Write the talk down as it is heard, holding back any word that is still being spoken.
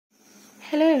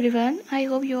Hello everyone, I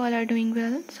hope you all are doing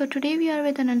well. So today we are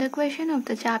with another question of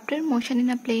the chapter Motion in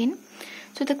a Plane.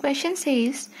 So the question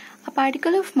says, a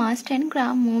particle of mass 10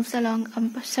 gram moves along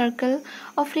a circle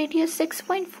of radius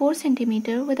 6.4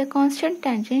 cm with a constant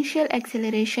tangential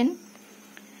acceleration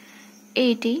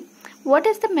at. What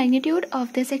is the magnitude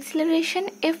of this acceleration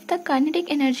if the kinetic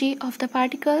energy of the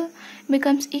particle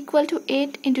becomes equal to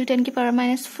 8 into 10 to the power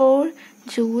minus 4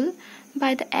 joule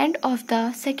by the end of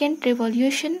the second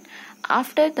revolution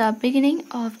after the beginning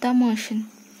of the motion?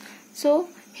 So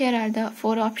here are the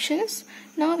four options.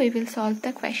 Now we will solve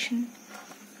the question.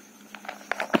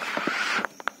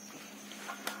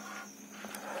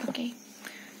 Okay,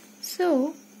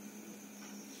 so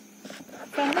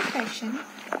from the question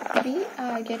we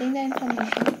are getting the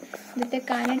information that the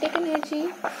kinetic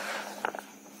energy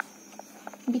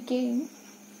became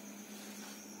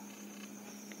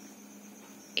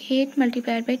 8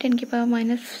 multiplied by 10 to the power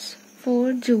minus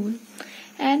 4 joule,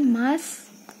 and mass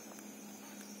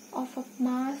of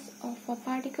a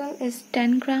particle is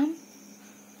 10 gram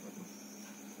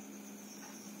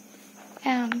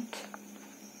and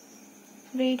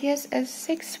radius is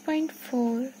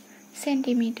 6.4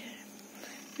 centimeter.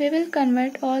 We will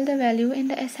convert all the value in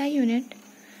the SI unit.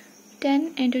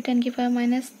 10 into 10 to the power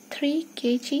minus 3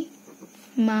 kg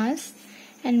mass,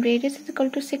 and radius is equal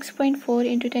to 6.4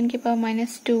 into 10 to the power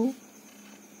minus 2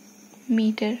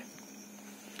 meter.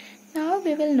 Now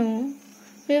we will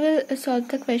solve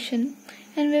the question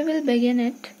and we will begin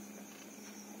it.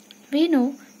 We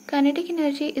know kinetic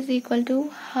energy is equal to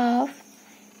half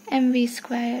mv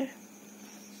square.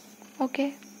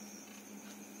 Okay,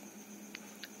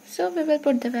 so we will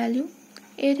put the value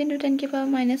 8 into 10 to the power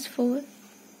minus 4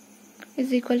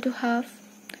 is equal to half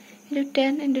into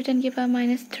 10 into 10 to the power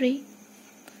minus 3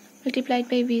 multiplied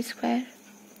by v square.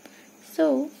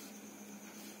 So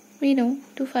we know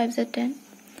 2 5s are 10.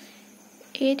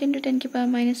 8 into 10 to the power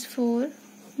minus 4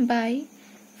 by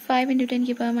 5 into 10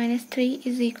 to the power minus 3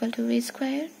 is equal to v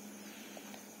square.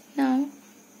 Now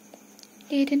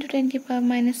 8 into 10 to the power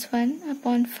minus 1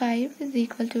 upon 5 is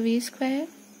equal to v square.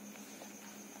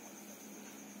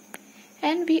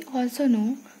 And we also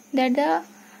know that the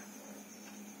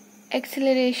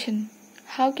acceleration,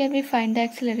 how can we find the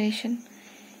acceleration?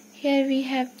 Here we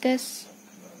have this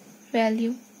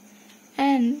value,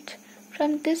 and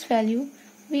from this value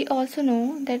we also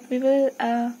know that we will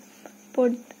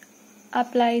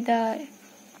apply the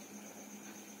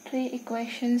three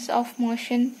equations of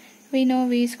motion. We know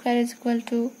v square is equal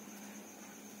to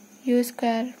u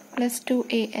square plus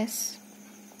 2as,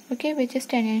 okay, which is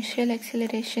tangential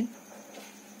acceleration.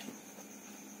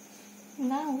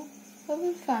 Now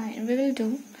we will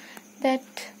do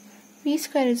that v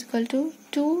square is equal to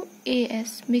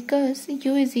 2as because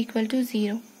u is equal to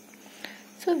 0.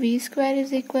 So v square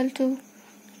is equal to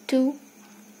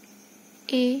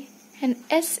 2a and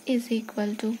s is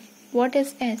equal to, what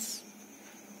is s?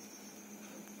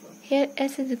 Here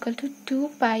s is equal to 2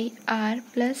 pi r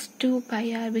plus 2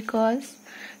 pi r because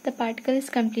the particle is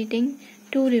completing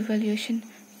 2 revolutions.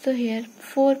 So here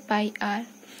 4 pi r.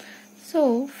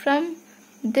 So from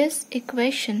this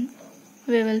equation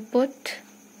we will put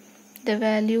the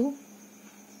value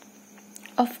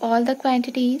of all the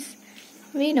quantities.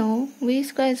 We know v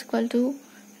square is equal to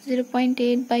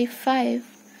 0.8 by 5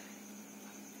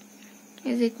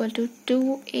 is equal to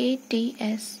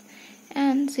 2ats,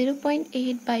 and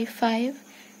 0.8 by 5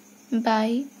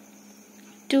 by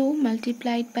 2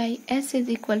 multiplied by s is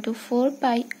equal to 4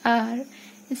 pi r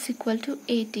is equal to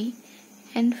 80.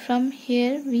 And from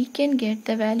here we can get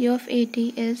the value of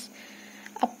 80 is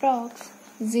approx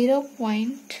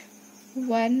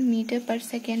 0.1 meter per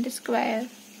second square.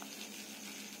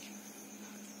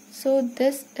 So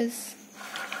this is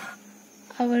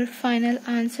our final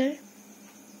answer.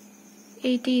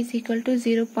 80 is equal to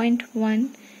 0.1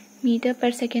 meter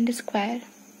per second square,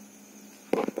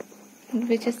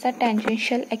 which is the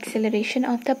tangential acceleration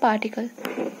of the particle.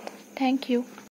 Thank you.